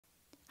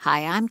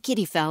Hi, I'm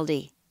Kitty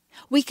Feldy.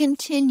 We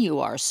continue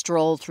our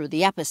stroll through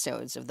the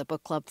episodes of the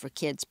Book Club for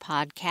Kids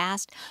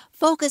podcast,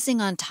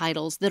 focusing on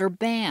titles that are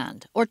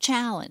banned or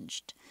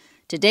challenged.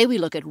 Today we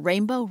look at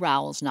Rainbow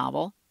Rowell's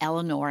novel,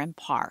 Eleanor and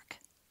Park.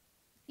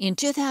 In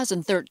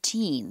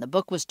 2013, the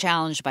book was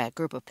challenged by a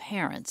group of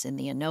parents in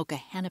the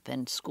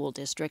Anoka-Hennepin School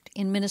District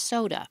in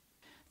Minnesota.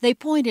 They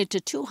pointed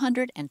to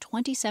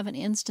 227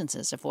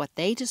 instances of what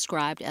they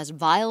described as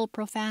vile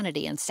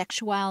profanity and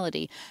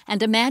sexuality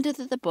and demanded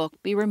that the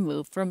book be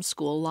removed from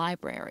school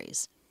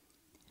libraries.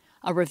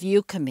 A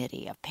review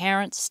committee of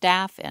parents,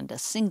 staff, and a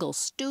single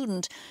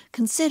student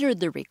considered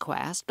the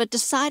request but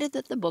decided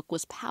that the book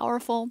was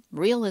powerful,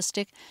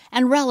 realistic,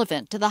 and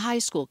relevant to the high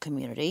school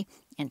community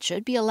and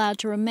should be allowed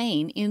to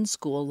remain in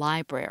school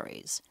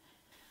libraries.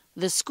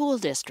 The school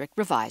district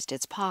revised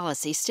its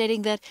policy,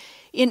 stating that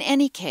in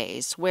any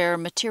case where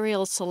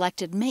material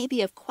selected may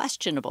be of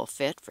questionable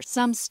fit for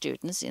some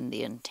students in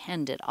the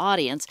intended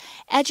audience,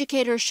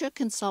 educators should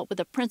consult with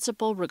a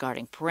principal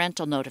regarding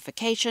parental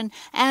notification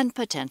and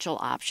potential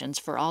options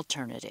for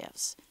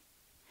alternatives.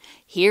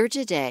 Here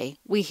today,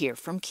 we hear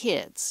from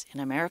kids in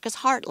America's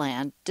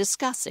heartland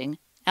discussing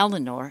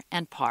Eleanor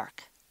and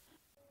Park.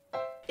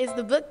 It's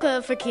the book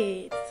club for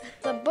kids.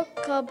 The book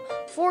club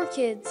for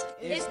kids.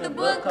 It's the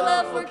book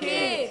club for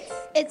kids.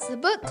 It's the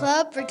book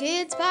club for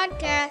kids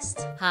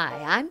podcast. Hi,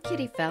 I'm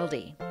Kitty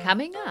Feldy.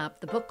 Coming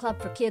up, the Book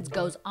Club for Kids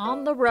goes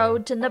on the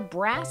road to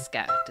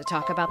Nebraska to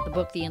talk about the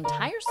book the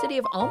entire city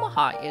of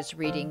Omaha is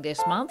reading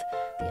this month,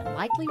 The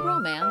Unlikely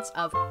Romance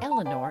of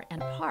Eleanor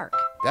and Park.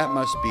 That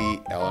must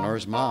be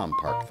Eleanor's mom,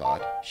 Park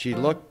thought. She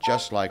looked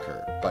just like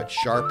her, but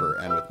sharper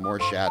and with more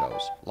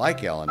shadows.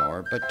 Like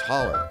Eleanor, but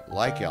taller.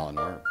 Like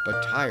Eleanor,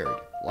 but tired.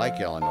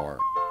 Like Eleanor,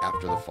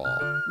 after the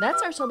fall.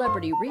 That's our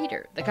celebrity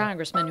reader, the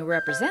congressman who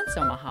represents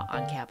Omaha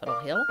on Capitol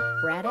Hill,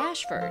 Brad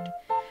Ashford.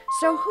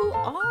 So who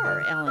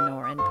are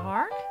Eleanor and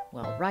Park?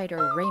 Well,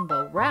 writer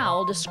Rainbow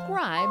Rowell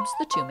describes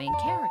the two main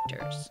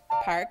characters.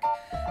 Park,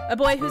 a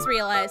boy who's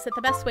realized that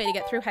the best way to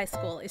get through high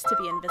school is to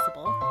be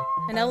invisible.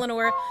 And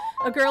Eleanor,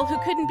 a girl who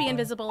couldn't be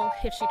invisible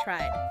if she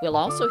tried. We'll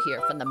also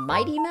hear from the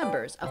mighty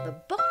members of the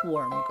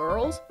Bookworm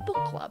Girls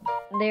Book Club.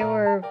 There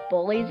were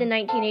bullies in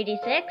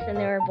 1986, and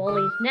there are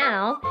bullies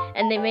now,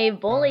 and they may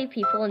bully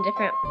people in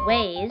different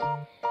ways,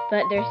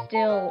 but they're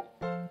still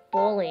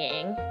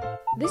bullying.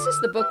 This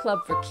is the Book Club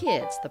for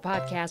Kids, the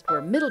podcast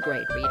where middle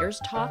grade readers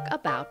talk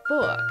about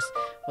books.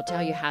 We'll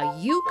tell you how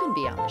you can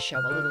be on the show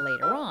a little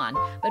later on,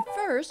 but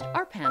first,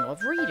 our panel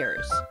of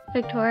readers.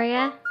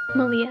 Victoria,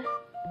 Malia,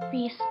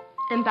 Reese,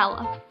 and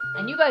Bella.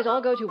 And you guys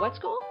all go to what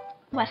school?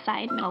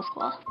 Westside Middle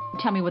School.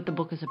 Tell me what the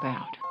book is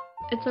about.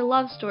 It's a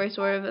love story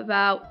sort of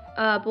about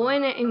a boy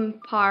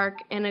named Park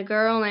and a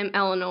girl named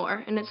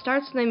Eleanor. And it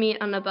starts when they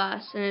meet on a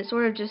bus, and it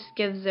sort of just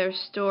gives their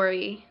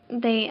story.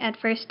 They at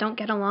first don't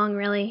get along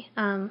really.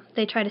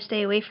 They try to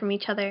stay away from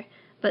each other,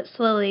 but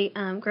slowly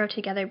grow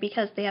together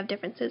because they have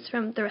differences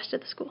from the rest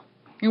of the school.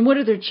 And what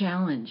are their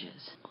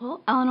challenges?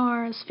 Well,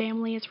 Eleanor's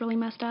family is really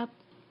messed up.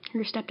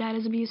 Her stepdad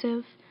is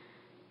abusive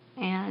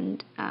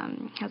and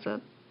has a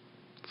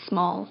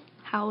small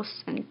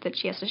house and that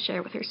she has to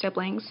share with her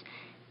siblings.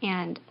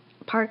 And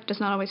Park does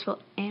not always fit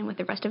in with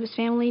the rest of his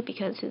family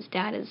because his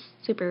dad is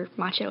super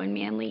macho and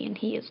manly, and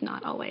he is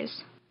not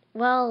always.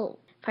 well,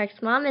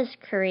 Park's mom is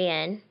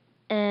Korean,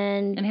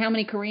 and how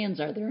many Koreans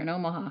are there in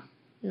Omaha?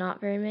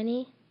 not very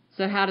many.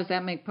 So how does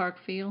that make Park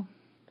feel?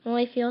 Well,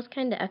 he feels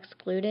kind of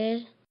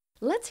excluded.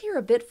 Let's hear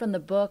a bit from the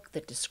book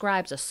that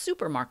describes a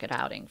supermarket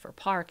outing for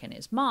Park and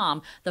his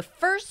mom the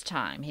first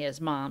time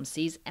his mom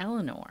sees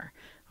Eleanor.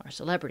 Our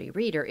celebrity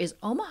reader is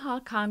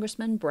Omaha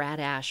Congressman Brad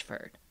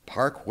Ashford.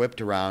 Park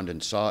whipped around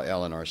and saw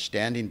Eleanor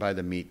standing by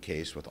the meat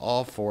case with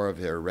all four of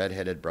their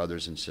red-headed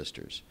brothers and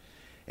sisters.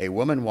 A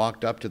woman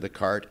walked up to the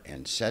cart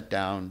and set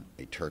down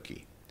a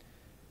turkey.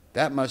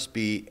 That must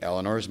be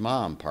Eleanor's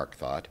mom, Park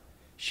thought.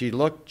 She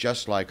looked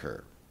just like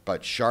her,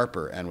 but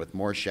sharper and with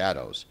more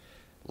shadows.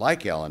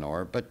 Like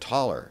Eleanor, but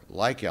taller.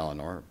 Like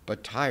Eleanor,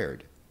 but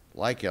tired.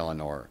 Like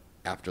Eleanor,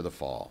 after the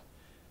fall.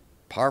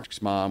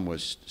 Park's mom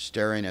was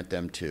staring at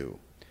them too.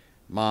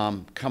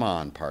 "Mom, come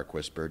on," Park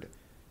whispered.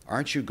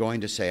 "Aren't you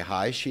going to say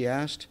hi?" she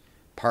asked.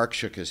 Park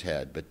shook his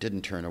head, but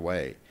didn't turn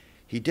away.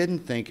 He didn't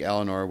think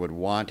Eleanor would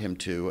want him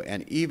to,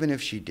 and even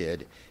if she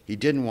did, he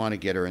didn't want to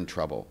get her in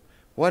trouble.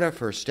 What if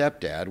her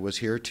stepdad was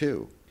here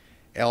too?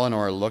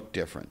 Eleanor looked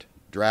different,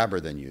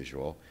 drabber than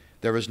usual.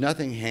 There was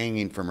nothing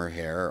hanging from her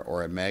hair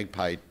or a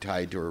magpie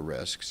tied to her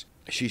wrists.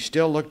 She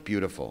still looked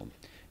beautiful.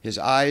 His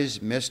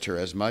eyes missed her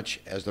as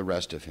much as the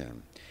rest of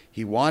him.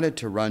 He wanted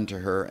to run to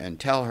her and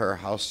tell her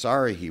how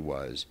sorry he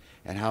was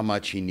and how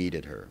much he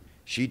needed her.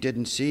 She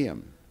didn't see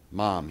him.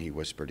 "Mom," he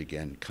whispered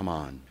again, "come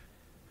on."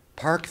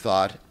 Park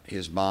thought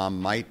his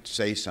mom might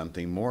say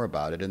something more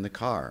about it in the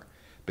car,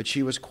 but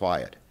she was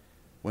quiet.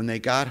 When they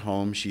got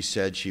home, she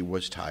said she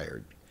was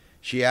tired.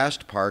 She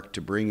asked Park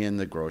to bring in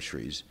the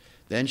groceries.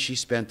 Then she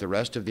spent the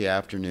rest of the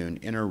afternoon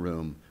in her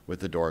room with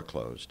the door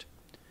closed.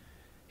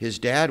 His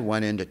dad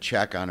went in to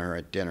check on her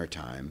at dinner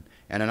time,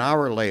 And an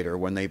hour later,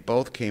 when they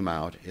both came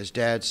out, his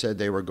dad said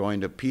they were going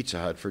to Pizza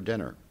Hut for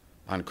dinner.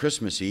 On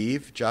Christmas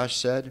Eve, Josh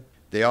said.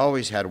 They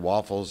always had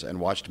waffles and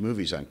watched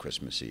movies on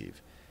Christmas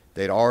Eve.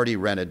 They'd already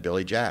rented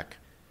Billy Jack.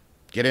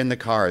 Get in the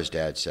car, his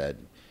dad said.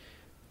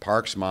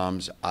 Park's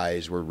mom's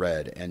eyes were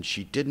red, and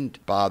she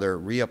didn't bother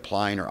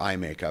reapplying her eye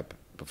makeup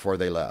before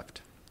they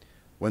left.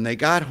 When they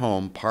got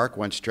home, Park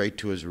went straight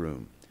to his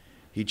room.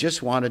 He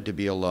just wanted to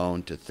be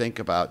alone to think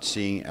about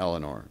seeing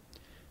Eleanor.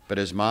 But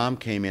his mom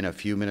came in a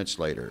few minutes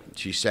later.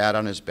 She sat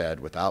on his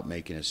bed without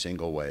making a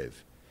single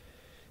wave.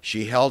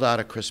 She held out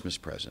a Christmas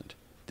present.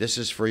 "This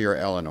is for your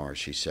Eleanor,"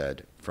 she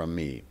said, "from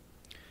me."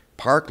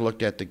 Park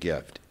looked at the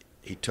gift.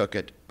 He took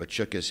it, but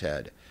shook his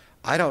head.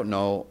 "I don't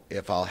know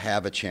if I'll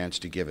have a chance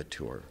to give it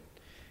to her."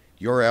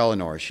 "Your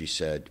Eleanor," she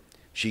said.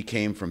 "She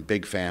came from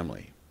big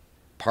family."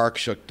 Park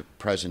shook the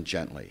present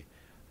gently.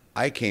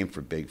 "I came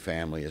from big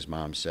family," his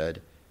mom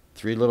said.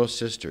 3 little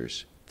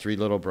sisters, 3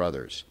 little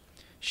brothers.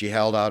 She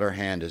held out her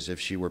hand as if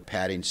she were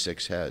patting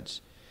 6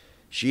 heads.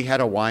 She had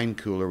a wine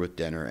cooler with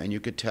dinner, and you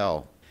could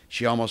tell.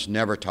 She almost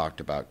never talked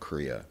about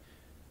Korea.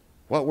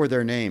 "What were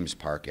their names?"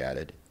 Park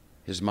added.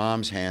 His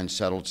mom's hand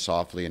settled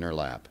softly in her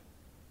lap.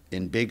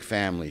 "In big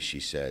family," she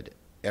said,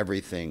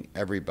 "everything,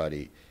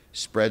 everybody,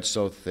 spread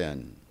so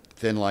thin,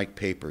 thin like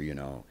paper, you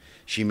know."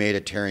 She made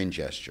a tearing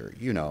gesture.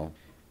 "You know,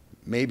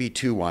 maybe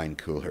 2 wine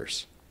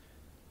coolers."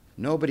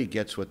 "Nobody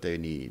gets what they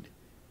need.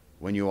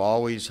 When you're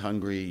always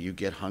hungry, you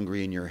get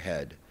hungry in your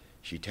head."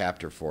 She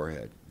tapped her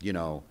forehead. "You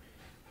know."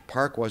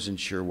 Park wasn't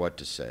sure what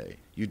to say.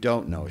 "You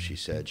don't know," she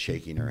said,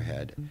 shaking her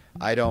head.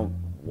 "I don't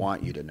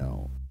want you to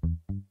know."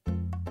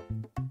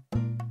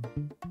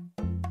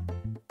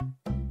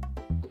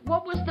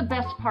 What was the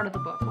best part of the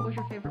book? What was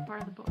your favorite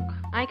part of the book?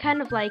 I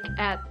kind of like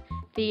at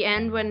the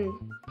end when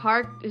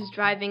Park is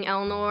driving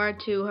Eleanor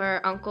to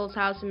her uncle's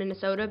house in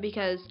Minnesota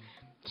because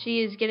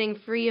she is getting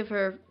free of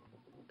her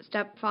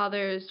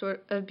stepfather's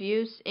sort of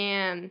abuse,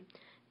 and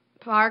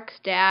Park's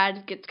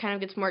dad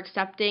gets more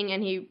accepting,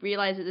 and he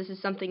realizes this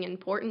is something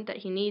important that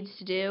he needs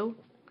to do.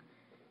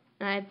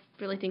 And I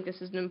really think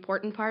this is an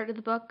important part of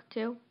the book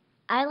too.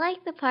 I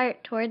like the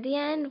part toward the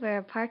end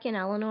where Park and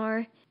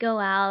Eleanor go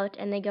out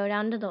and they go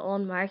down to the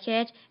old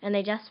market and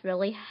they just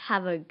really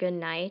have a good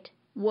night.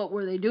 What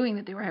were they doing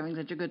that they were having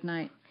such a good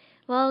night?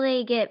 Well,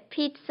 they get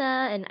pizza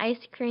and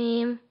ice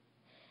cream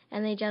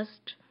and they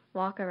just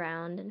walk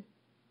around and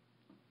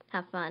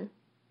have fun.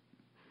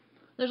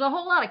 There's a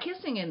whole lot of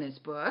kissing in this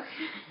book.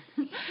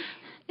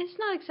 It's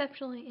not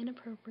exceptionally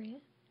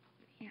inappropriate.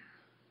 Yeah.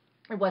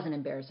 It wasn't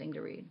embarrassing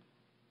to read.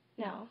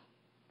 No.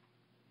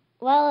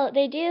 Well,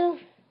 they do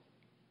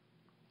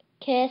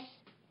kiss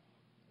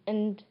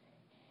and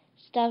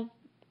stuff,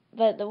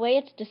 but the way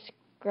it's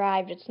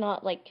described, it's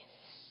not like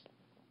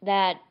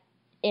that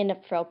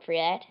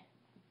inappropriate.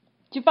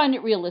 Did you find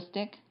it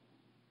realistic?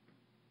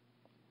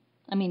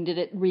 I mean, did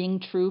it ring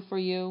true for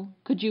you?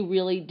 Could you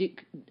really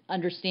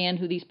understand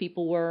who these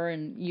people were?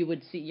 And you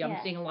would see, I'm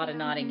seeing a lot of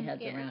nodding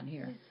heads around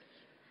here.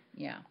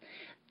 Yeah.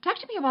 Talk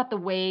to me about the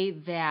way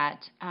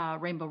that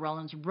Rainbow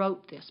Rowlands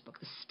wrote this book,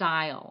 the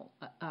style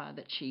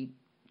that she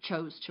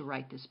chose to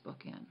write this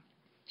book in.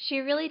 She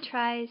really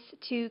tries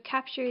to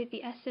capture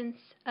the essence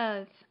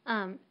of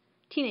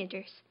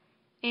teenagers.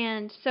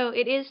 And so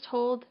it is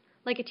told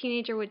like a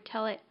teenager would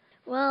tell it.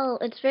 Well,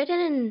 it's written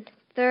in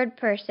third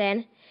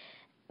person,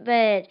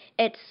 but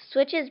it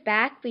switches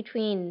back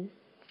between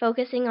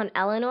focusing on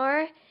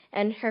Eleanor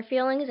and her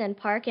feelings and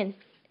Park and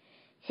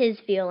his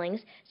feelings.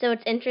 So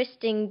it's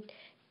interesting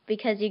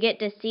because you get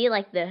to see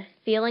like the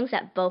feelings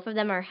that both of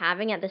them are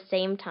having at the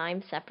same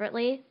time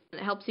separately. It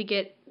helps you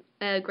get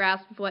a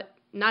grasp of what,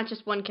 not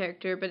just one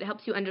character, but it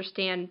helps you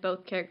understand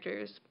both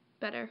characters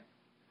better.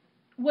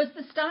 Was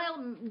the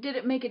style, did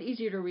it make it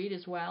easier to read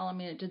as well? I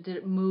mean, did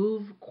it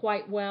move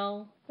quite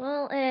well?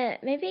 Well,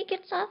 maybe it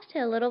gets off to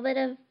a little bit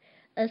of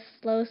a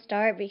slow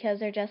start because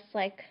they're just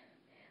like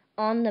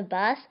on the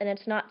bus and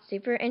it's not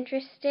super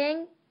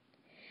interesting.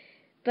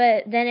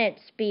 But then it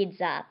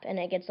speeds up and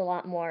it gets a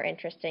lot more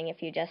interesting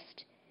if you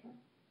just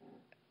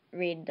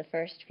read the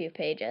first few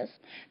pages.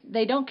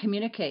 They don't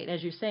communicate,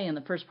 as you say, in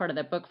the first part of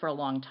that book for a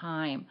long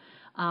time.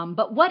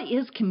 But what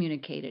is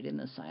communicated in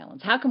the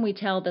silence? How can we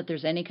tell that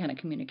there's any kind of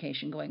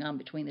communication going on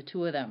between the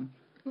two of them?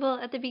 Well,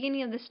 at the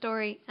beginning of the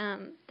story,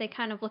 they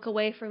kind of look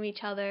away from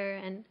each other,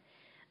 and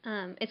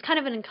it's kind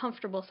of an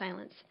uncomfortable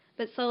silence.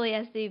 But slowly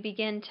as they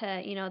begin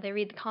to, they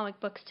read the comic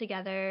books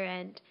together,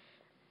 and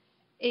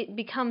it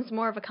becomes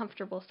more of a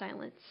comfortable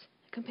silence,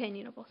 a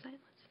companionable silence.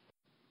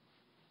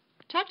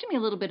 Talk to me a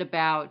little bit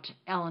about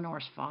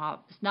Eleanor's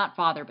not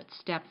father, but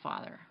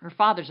stepfather. Her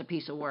father's a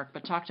piece of work,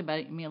 but talk to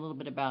me a little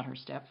bit about her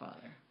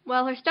stepfather.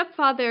 Well, her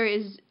stepfather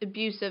is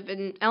abusive,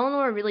 and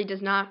Eleanor really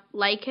does not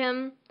like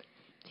him.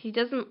 He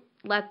doesn't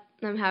let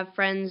them have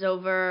friends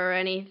over or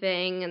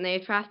anything, and they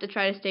have to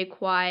try to stay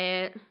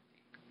quiet.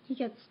 He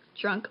gets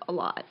drunk a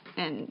lot,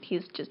 and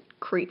he's just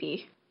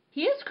creepy.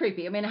 He is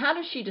creepy. I mean, how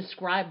does she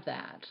describe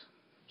that?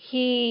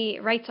 He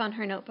writes on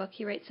her notebook.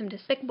 He writes some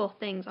despicable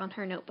things on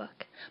her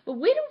notebook. But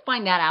we don't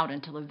find that out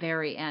until the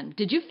very end.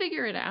 Did you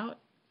figure it out?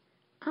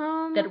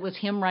 That it was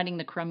him writing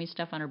the crummy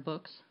stuff on her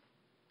books?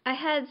 I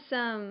had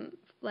some,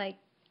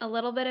 a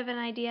little bit of an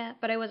idea,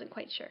 but I wasn't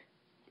quite sure.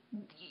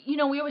 We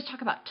always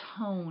talk about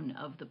tone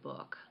of the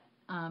book.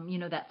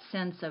 That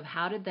sense of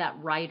how did that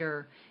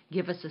writer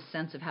give us a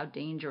sense of how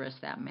dangerous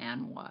that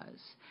man was.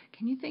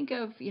 Can you think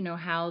of,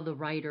 how the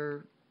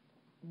writer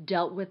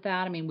dealt with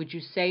that? I mean, would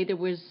you say there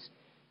was,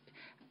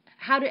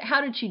 how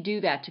did she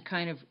do that to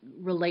kind of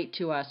relate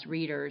to us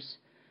readers?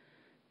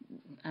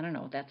 I don't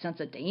know, that sense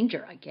of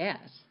danger, I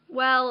guess.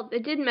 Well,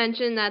 it did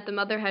mention that the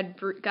mother had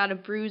got a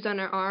bruise on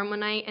her arm one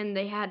night, and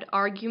they had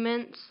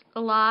arguments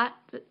a lot,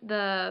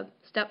 the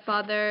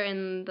stepfather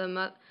and the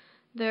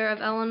mother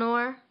of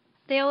Eleanor.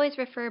 They always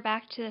refer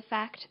back to the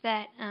fact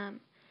that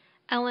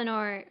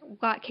Eleanor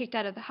got kicked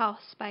out of the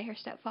house by her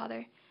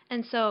stepfather.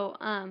 And so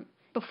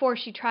before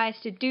she tries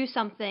to do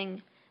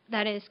something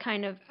that is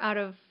kind of out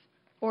of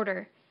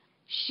order,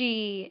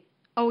 she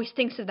always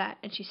thinks of that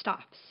and she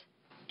stops.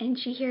 And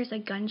she hears a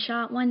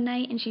gunshot one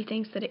night and she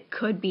thinks that it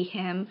could be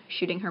him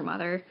shooting her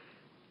mother.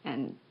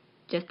 And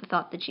just the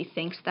thought that she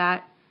thinks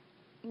that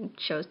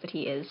shows that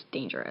he is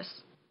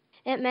dangerous.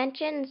 It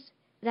mentions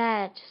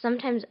that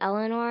sometimes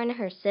Eleanor and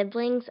her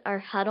siblings are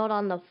huddled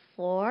on the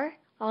floor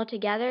all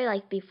together,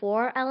 like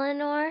before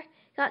Eleanor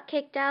got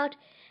kicked out,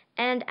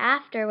 and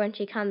after when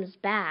she comes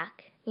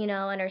back,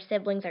 and her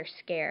siblings are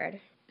scared.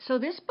 So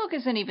this book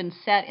isn't even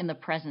set in the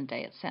present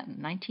day. It's set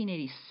in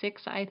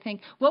 1986, I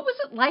think. What was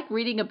it like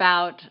reading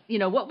about,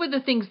 what were the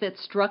things that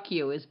struck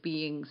you as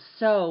being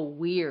so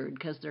weird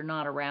because they're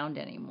not around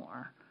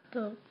anymore?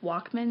 The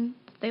Walkman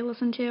they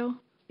listen to.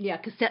 Yeah,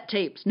 cassette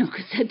tapes. No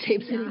cassette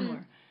tapes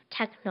anymore.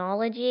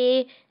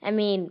 Technology. I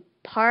mean,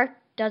 Park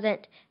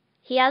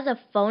he has a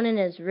phone in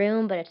his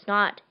room, but it's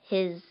not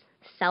his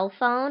cell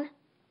phone.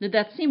 Did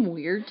that seem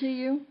weird to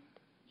you?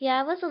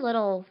 Yeah, it was a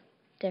little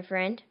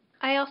different.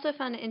 I also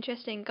found it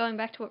interesting, going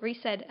back to what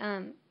Reese said,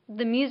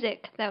 the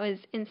music that was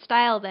in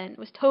style then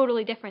was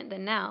totally different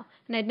than now,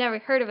 and I'd never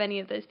heard of any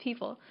of those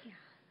people. Yeah.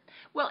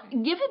 Well,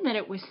 given that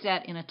it was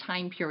set in a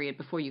time period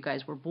before you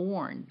guys were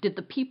born, did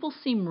the people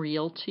seem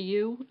real to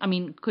you? I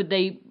mean, could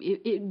they,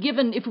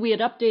 given if we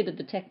had updated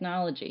the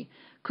technology,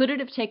 could it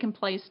have taken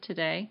place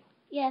today?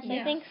 Yes,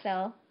 I think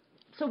so.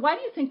 So why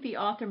do you think the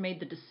author made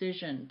the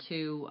decision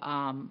to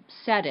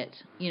set it,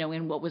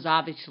 in what was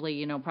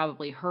obviously,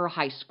 probably her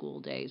high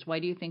school days? Why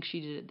do you think she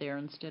did it there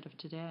instead of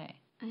today?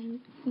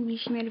 Maybe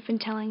she might have been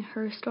telling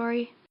her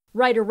story.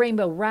 Writer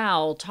Rainbow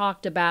Rowell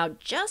talked about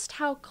just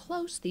how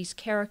close these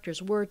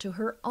characters were to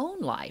her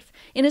own life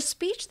in a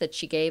speech that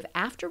she gave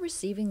after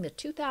receiving the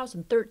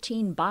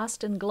 2013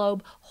 Boston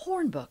Globe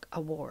Hornbook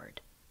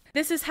Award.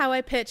 This is how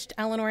I pitched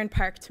Eleanor and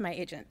Park to my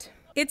agent.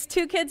 It's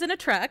two kids in a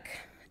truck,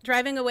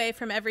 driving away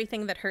from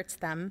everything that hurts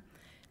them,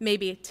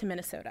 maybe to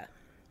Minnesota.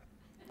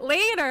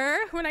 Later,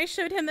 when I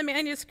showed him the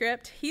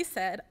manuscript, he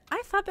said,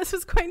 "I thought this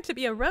was going to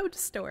be a road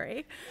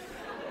story."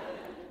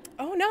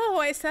 "Oh no,"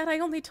 I said, "I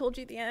only told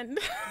you the end."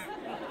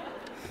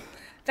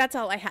 That's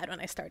all I had when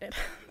I started,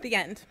 the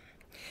end.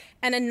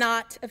 And a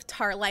knot of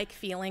tar-like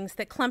feelings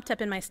that clumped up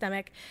in my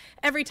stomach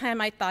every time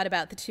I thought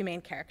about the two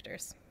main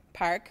characters.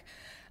 Park,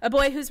 a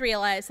boy who's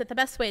realized that the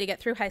best way to get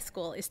through high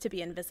school is to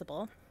be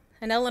invisible.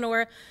 And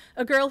Eleanor,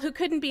 a girl who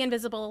couldn't be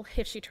invisible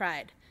if she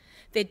tried.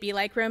 They'd be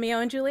like Romeo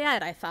and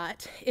Juliet, I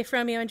thought, if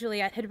Romeo and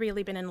Juliet had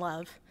really been in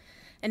love,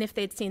 and if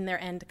they'd seen their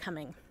end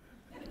coming.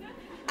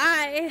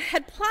 I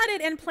had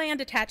plotted and planned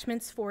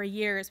attachments for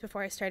years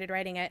before I started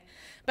writing it,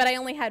 but I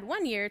only had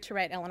 1 year to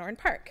write Eleanor and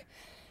Park.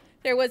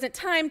 There wasn't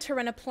time to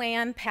run a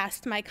plan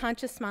past my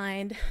conscious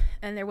mind,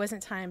 and there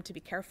wasn't time to be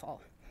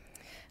careful.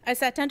 I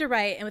sat down to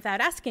write, and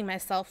without asking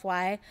myself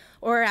why,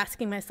 or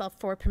asking myself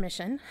for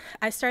permission,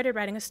 I started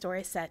writing a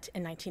story set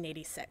in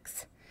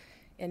 1986.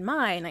 In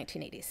my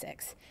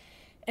 1986.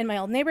 In my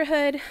old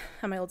neighborhood,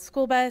 on my old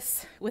school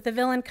bus, with a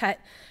villain cut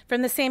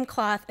from the same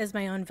cloth as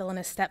my own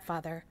villainous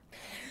stepfather.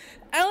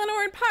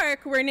 Eleanor and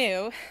Park were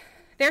new,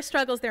 their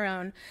struggles their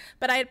own,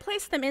 but I had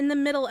placed them in the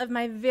middle of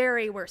my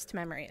very worst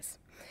memories.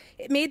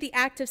 It made the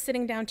act of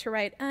sitting down to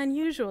write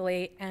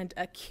unusually and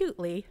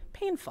acutely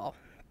painful.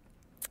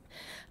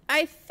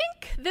 I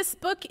think this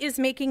book is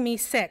making me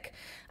sick,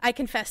 I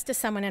confessed to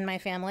someone in my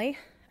family.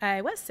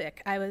 I was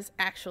sick. I was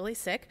actually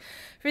sick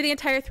for the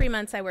entire 3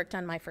 months I worked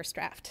on my first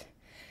draft.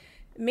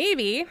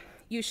 "Maybe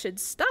you should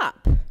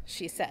stop,"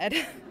 she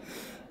said.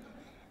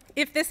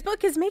 "If this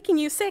book is making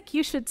you sick,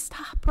 you should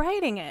stop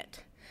writing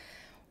it."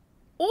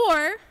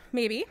 "Or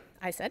maybe,"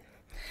 I said,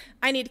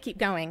 "I need to keep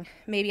going.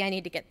 Maybe I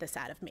need to get this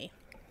out of me."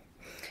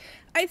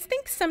 I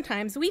think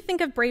sometimes we think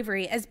of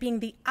bravery as being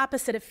the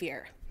opposite of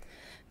fear.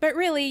 But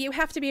really, you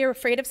have to be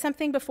afraid of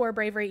something before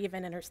bravery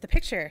even enters the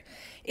picture.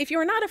 If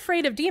you're not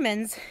afraid of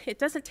demons, it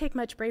doesn't take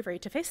much bravery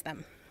to face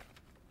them.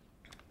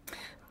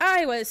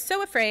 I was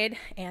so afraid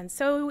and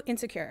so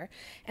insecure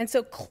and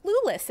so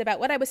clueless about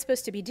what I was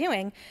supposed to be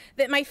doing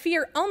that my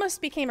fear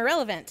almost became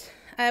irrelevant.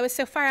 I was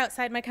so far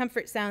outside my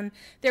comfort zone,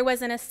 there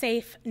wasn't a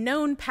safe,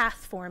 known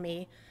path for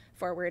me,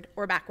 forward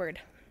or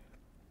backward.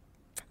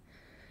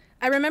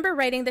 I remember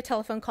writing the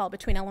telephone call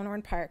between Eleanor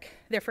and Park,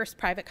 their first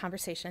private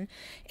conversation,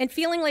 and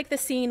feeling like the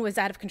scene was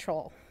out of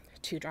control.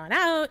 Too drawn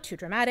out, too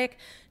dramatic,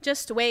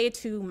 just way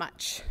too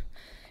much.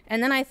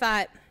 And then I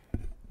thought,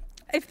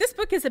 if this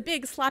book is a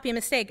big, sloppy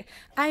mistake,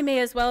 I may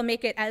as well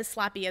make it as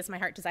sloppy as my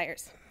heart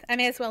desires. I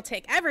may as well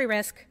take every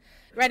risk,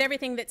 write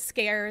everything that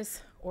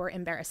scares or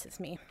embarrasses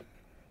me.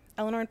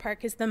 Eleanor and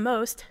Park is the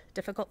most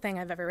difficult thing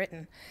I've ever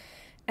written,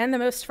 and the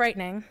most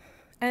frightening,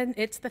 and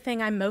it's the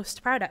thing I'm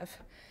most proud of.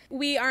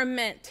 We are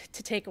meant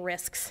to take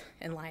risks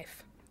in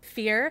life.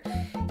 Fear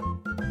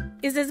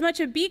is as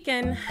much a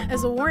beacon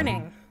as a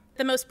warning.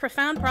 The most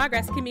profound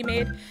progress can be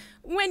made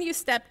when you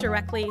step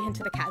directly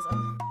into the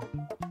chasm.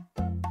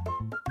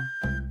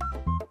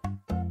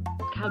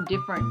 How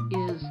different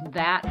is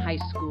that high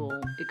school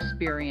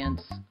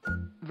experience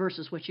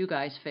versus what you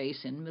guys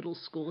face in middle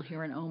school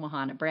here in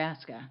Omaha,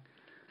 Nebraska?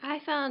 I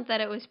found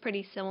that it was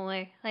pretty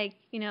similar. Like,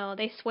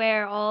 they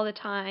swear all the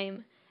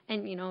time,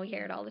 and, we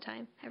hear it all the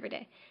time, every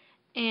day.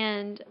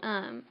 And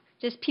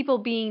just people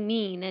being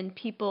mean and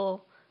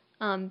people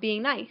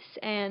being nice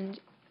and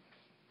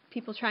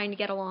people trying to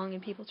get along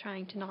and people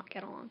trying to not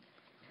get along.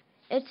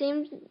 It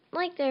seemed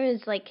like there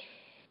was,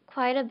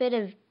 quite a bit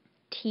of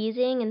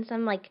teasing and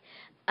some,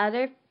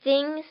 other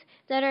things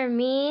that are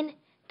mean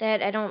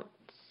that I don't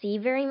see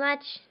very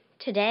much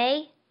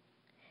today.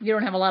 You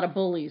don't have a lot of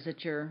bullies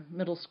at your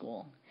middle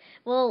school.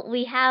 Well,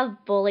 we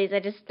have bullies. I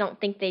just don't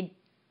think they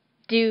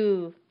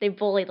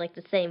bully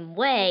the same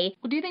way.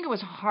 Well, do you think it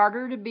was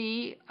harder to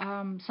be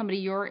somebody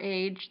your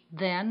age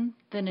then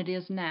than it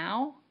is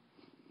now?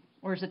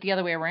 Or is it the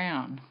other way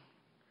around?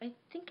 I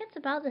think it's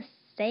about the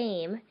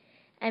same.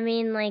 I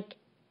mean,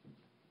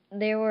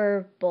 there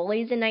were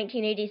bullies in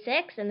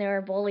 1986 and there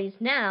are bullies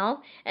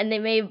now, and they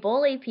may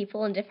bully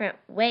people in different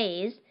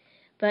ways,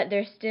 but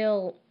they're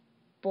still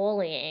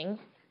bullying.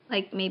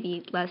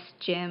 Maybe less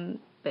gym,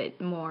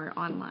 but more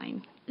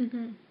online.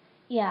 Mm-hmm.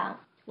 Yeah.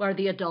 Are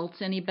the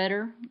adults any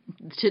better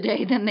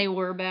today than they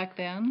were back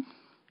then?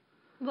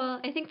 Well,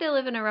 I think they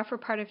live in a rougher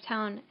part of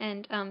town,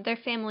 and their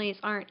families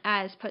aren't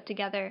as put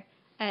together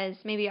as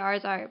maybe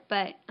ours are,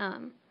 but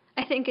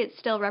I think it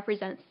still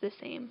represents the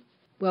same.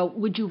 Well,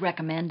 would you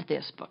recommend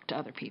this book to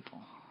other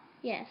people?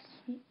 Yes.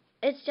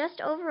 It's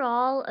just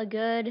overall a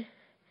good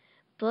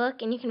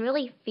book, and you can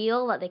really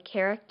feel what the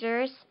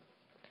characters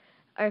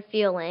are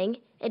feeling.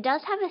 It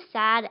does have a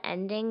sad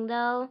ending,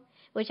 though,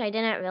 which I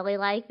didn't really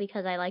like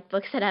because I like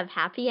books that have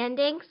happy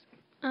endings.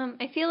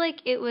 I feel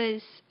like it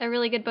was a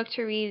really good book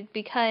to read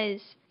because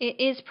it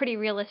is pretty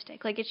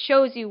realistic. It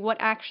shows you what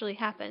actually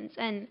happens,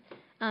 and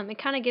it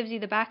kind of gives you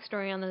the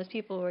backstory on those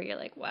people where you're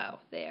like, wow,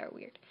 they are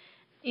weird.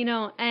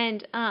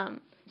 And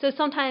so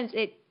sometimes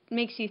it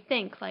makes you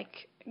think, I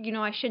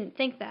shouldn't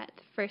think that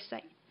at first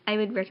sight. I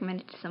would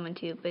recommend it to someone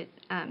too, but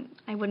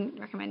I wouldn't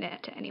recommend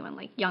it to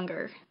anyone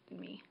younger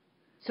than me.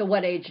 So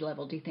what age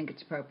level do you think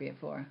it's appropriate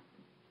for?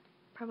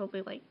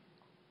 Probably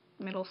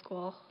middle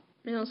school.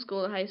 Middle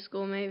school to high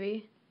school,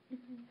 maybe.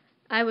 Mm-hmm.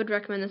 I would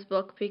recommend this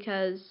book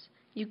because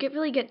you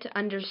really get to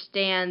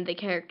understand the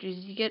characters.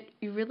 You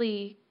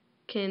really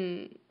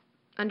can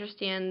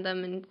understand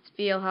them and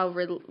feel how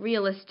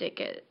realistic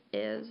it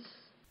is.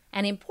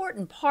 An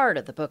important part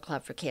of the Book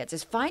Club for Kids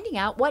is finding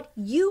out what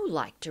you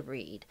like to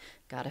read.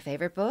 Got a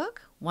favorite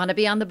book? Want to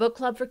be on the Book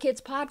Club for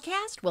Kids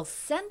podcast? Well,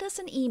 send us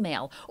an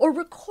email or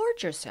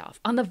record yourself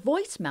on the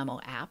voice memo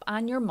app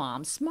on your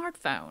mom's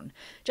smartphone.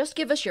 Just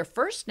give us your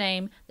first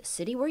name, the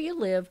city where you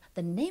live,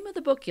 the name of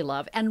the book you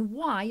love, and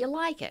why you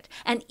like it.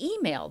 And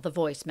email the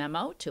voice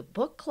memo to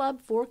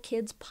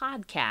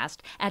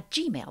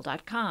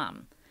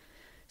bookclub4kidspodcast@gmail.com.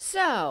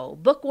 So,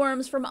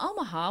 bookworms from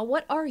Omaha,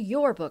 what are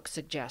your book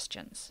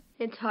suggestions?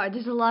 It's hard.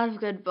 There's a lot of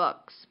good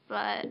books,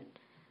 but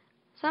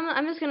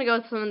I'm just going to go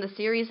with some of the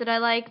series that I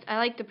liked. I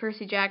liked the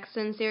Percy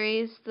Jackson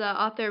series. The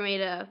author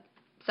made a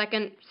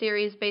second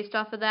series based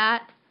off of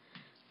that.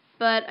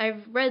 But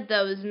I've read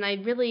those, and I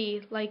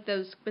really like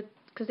those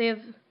because they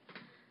have,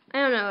 I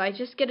don't know, I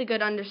just get a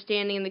good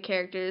understanding of the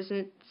characters, and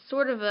it's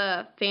sort of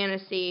a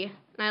fantasy,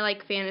 and I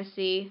like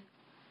fantasy.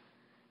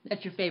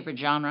 That's your favorite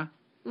genre?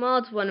 Well,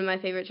 it's one of my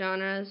favorite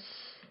genres.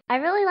 I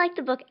really like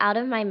the book Out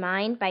of My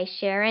Mind by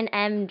Sharon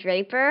M.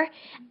 Draper.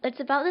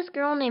 It's about this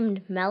girl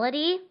named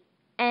Melody,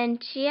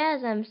 and she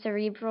has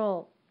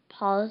cerebral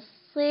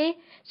palsy,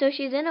 so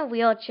she's in a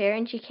wheelchair,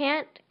 and she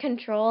can't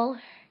control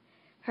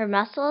her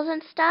muscles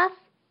and stuff,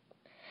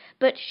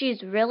 but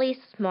she's really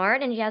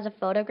smart, and she has a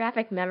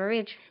photographic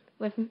memory,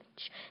 which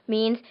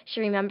means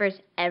she remembers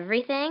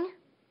everything.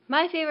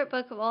 My favorite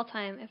book of all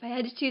time, if I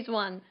had to choose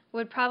one,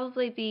 would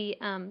probably be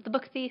The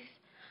Book Thief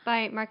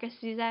by Marcus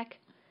Zuzak.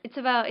 It's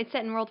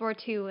set in World War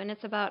II, and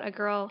it's about a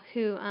girl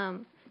who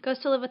goes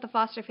to live with a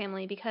foster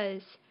family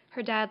because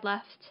her dad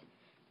left,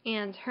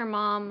 and her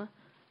mom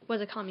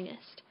was a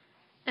communist.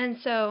 And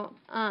so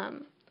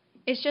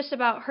it's just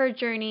about her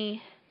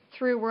journey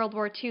through World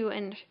War II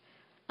and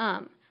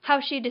how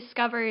she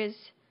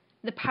discovers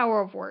the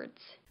power of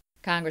words.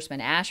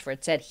 Congressman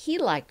Ashford said he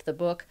liked the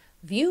book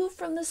View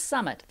from the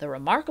Summit, the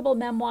remarkable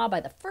memoir by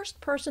the first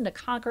person to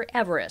conquer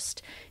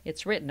Everest.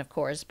 It's written, of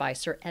course, by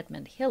Sir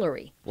Edmund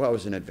Hillary. Well, it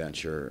was an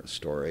adventure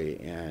story,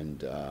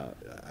 and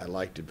I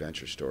liked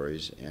adventure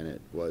stories, and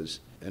it was,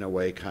 in a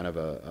way, kind of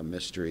a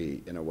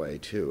mystery in a way,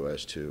 too,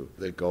 as to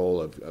the goal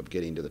of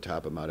getting to the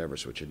top of Mount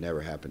Everest, which had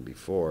never happened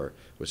before,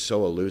 was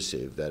so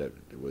elusive that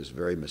it was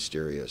very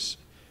mysterious.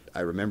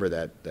 I remember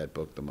that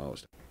book the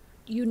most.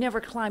 You never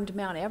climbed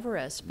Mount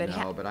Everest, but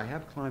no, but I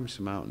have climbed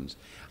some mountains.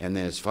 And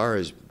then as far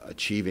as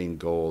achieving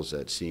goals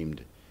that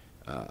seemed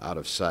out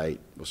of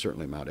sight, well,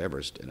 certainly Mount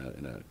Everest in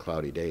a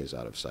cloudy day is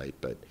out of sight,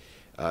 but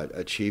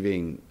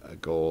achieving a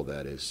goal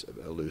that is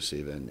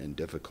elusive and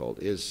difficult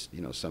is,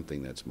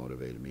 something that's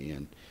motivated me.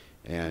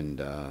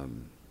 And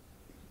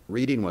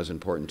reading was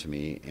important to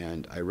me,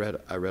 and I read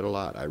a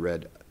lot. I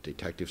read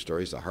detective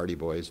stories, the Hardy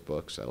Boys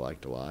books I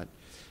liked a lot.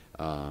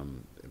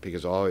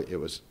 Because it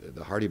was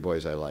the Hardy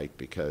Boys I liked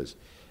because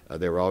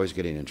they were always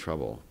getting in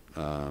trouble,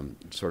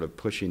 sort of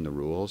pushing the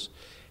rules.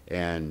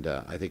 And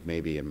I think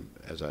maybe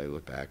as I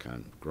look back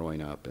on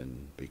growing up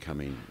and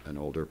becoming an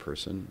older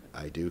person,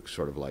 I do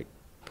sort of like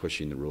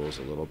pushing the rules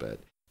a little bit.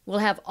 We'll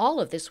have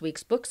all of this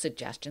week's book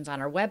suggestions on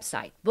our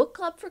website,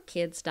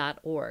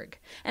 bookclubforkids.org.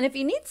 And if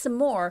you need some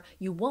more,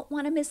 you won't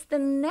want to miss the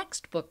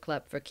next Book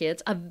Club for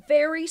Kids, a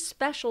very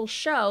special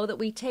show that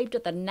we taped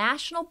at the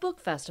National Book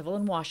Festival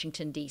in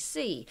Washington,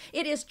 D.C.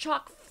 It is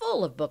chock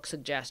full of book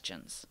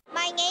suggestions.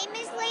 My name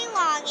is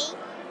Leilani.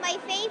 My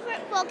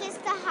favorite book is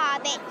The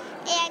Hobbit,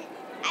 and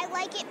I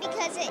like it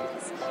because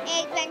it's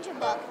an adventure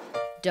book.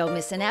 Don't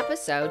miss an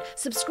episode.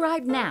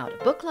 Subscribe now to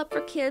Book Club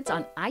for Kids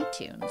on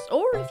iTunes.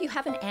 Or if you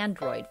have an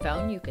Android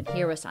phone, you can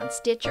hear us on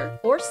Stitcher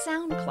or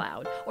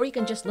SoundCloud, or you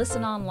can just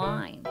listen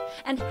online.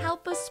 And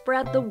help us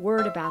spread the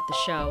word about the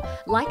show.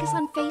 Like us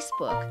on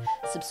Facebook.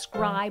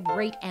 Subscribe,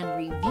 rate, and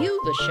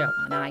review the show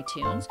on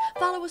iTunes.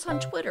 Follow us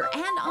on Twitter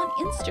and on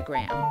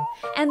Instagram.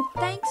 And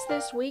thanks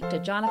this week to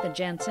Jonathan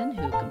Jensen,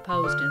 who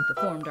composed and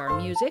performed our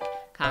music,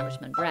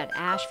 Congressman Brad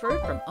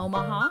Ashford from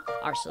Omaha,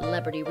 our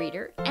celebrity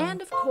reader,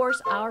 and of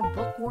course our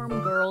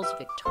bookworm girls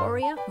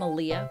Victoria,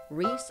 Malia,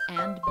 Reese,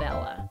 and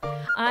Bella.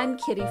 I'm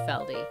Kitty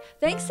Feldy.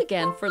 Thanks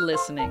again for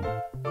listening.